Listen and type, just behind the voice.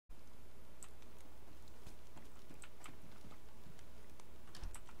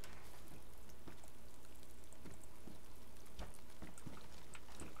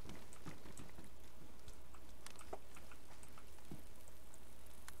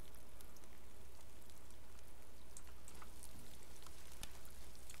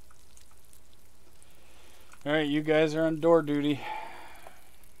Alright, you guys are on door duty.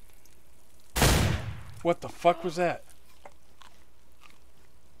 What the fuck was that?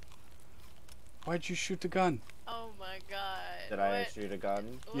 Why'd you shoot the gun? Oh my god. Did I shoot a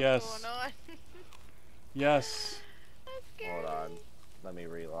gun? What's Yes. going on? Yes. That scared Hold on. me. Let me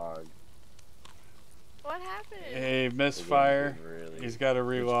relog. What happened? A misfire. Really... He's got to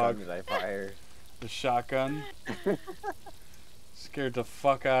Which relog. gun did I fire? The shotgun. Scared the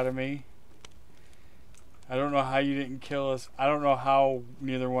fuck out of me. I don't know how you didn't kill us. I don't know how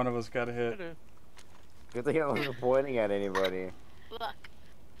neither one of us got a hit. Good thing I wasn't pointing at anybody. Look.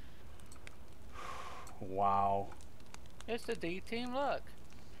 Wow. It's the D team luck.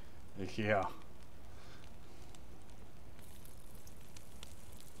 Yeah.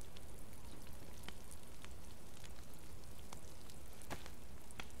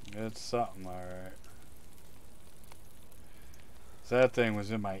 It's something, alright. That thing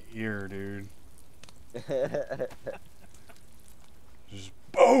was in my ear, dude. Just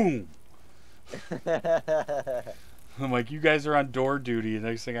boom! I'm like, you guys are on door duty. The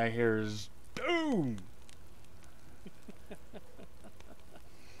next thing I hear is boom!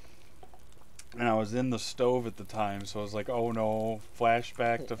 And I was in the stove at the time, so I was like, oh no,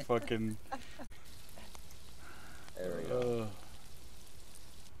 flashback to fucking